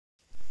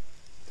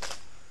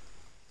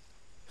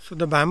So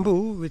the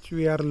bamboo which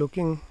we are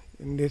looking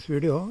in this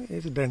video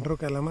is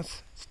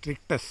Dendrocalamus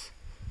strictus.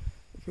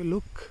 If you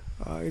look,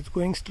 it's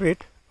going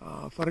straight.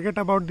 Forget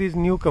about these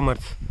newcomers,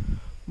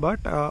 but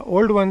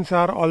old ones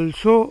are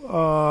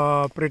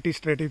also pretty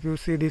straight. If you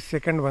see this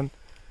second one,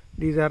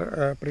 these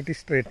are pretty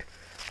straight.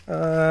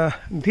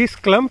 This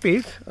clump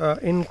is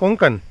in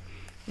Konkan,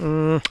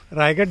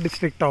 Raigad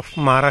district of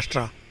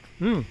Maharashtra.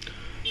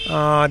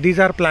 These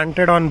are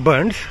planted on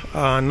bunds,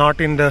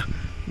 not in the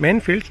main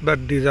fields,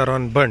 but these are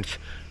on bunds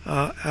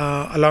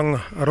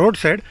along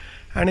roadside.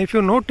 And if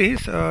you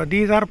notice,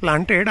 these are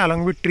planted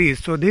along with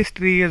trees. So this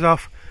tree is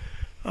of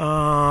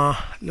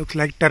looks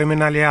like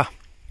Terminalia,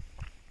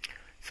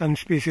 some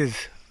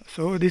species.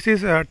 So this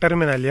is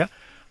Terminalia.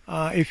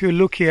 If you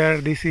look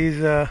here, this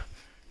is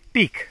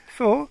teak.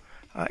 So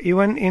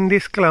even in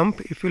this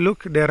clump, if you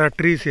look, there are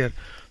trees here.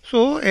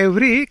 So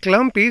every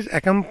clump is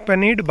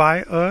accompanied by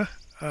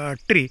a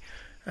tree,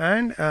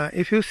 and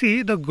if you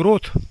see the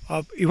growth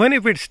of, even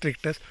if it's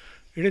strictus,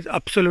 it is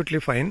absolutely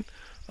fine.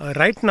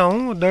 Right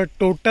now the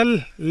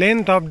total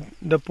length of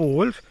the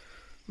poles,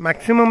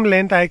 maximum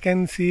length I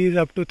can see is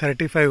up to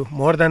 35,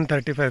 more than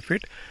 35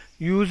 feet.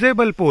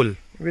 Usable pole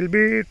will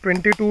be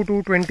 22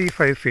 to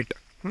 25 feet.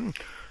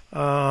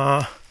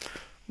 The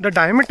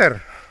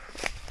diameter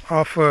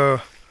of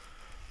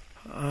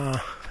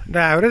the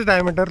average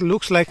diameter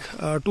looks like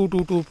 2 to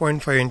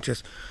 2.5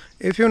 inches.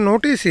 If you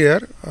notice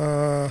here,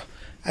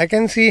 I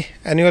can see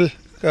annual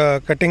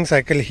cutting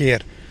cycle here.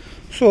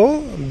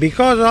 So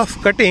because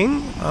of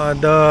cutting,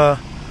 the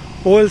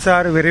poles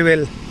are very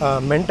well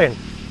maintained.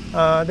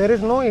 There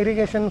is no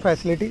irrigation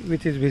facility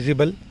which is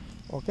visible.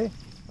 Okay,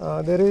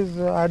 there is,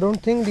 I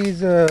don't think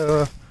these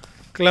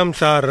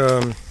clumps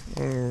are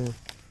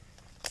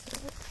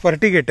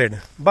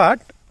fertigated, but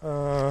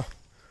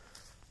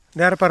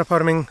they are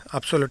performing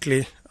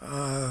absolutely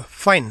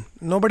fine.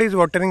 Nobody is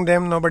watering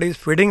them, nobody is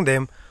feeding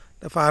them.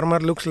 The farmer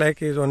looks like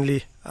he is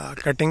only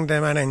cutting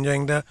them and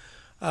enjoying the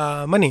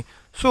money.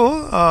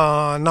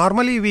 So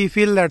normally we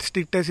feel that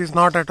strictus is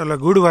not at all a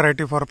good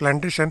variety for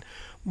plantation,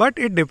 but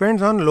it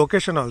depends on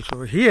location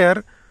also.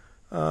 Here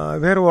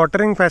where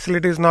watering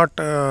facility is not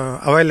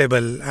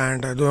available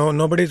and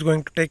nobody is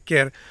going to take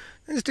care,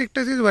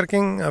 strictus is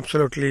working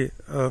absolutely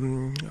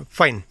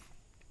fine.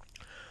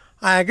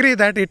 I agree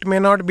that it may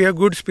not be a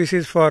good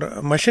species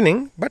for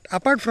machining, but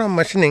apart from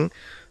machining,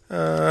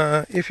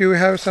 if you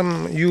have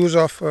some use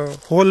of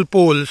whole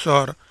poles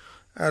or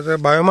as a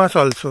biomass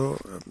also,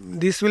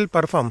 this will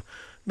perform,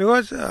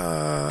 because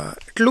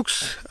it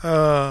looks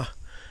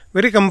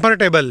very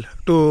comfortable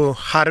to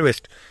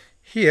harvest.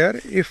 Here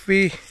if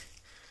we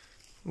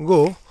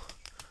go,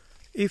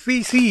 if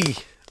we see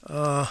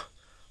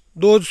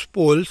those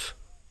poles,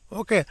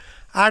 okay,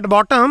 at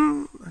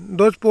bottom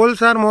those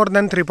poles are more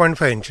than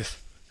 3.5 inches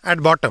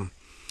at bottom.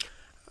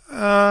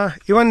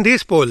 Even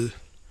this pole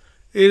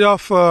is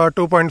of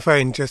 2.5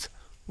 inches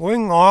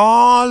going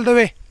all the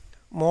way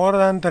more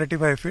than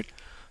 35 feet.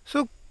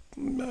 So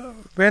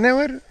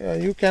whenever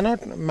you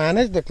cannot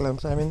manage the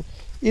clumps, I mean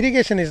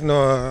irrigation is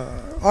no,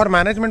 or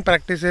management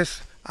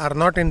practices are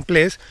not in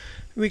place,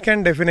 we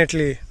can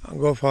definitely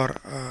go for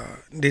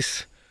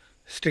this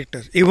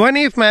strictus. Even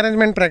if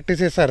management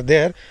practices are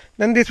there,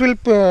 then this will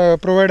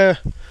provide a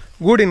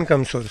good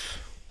income source.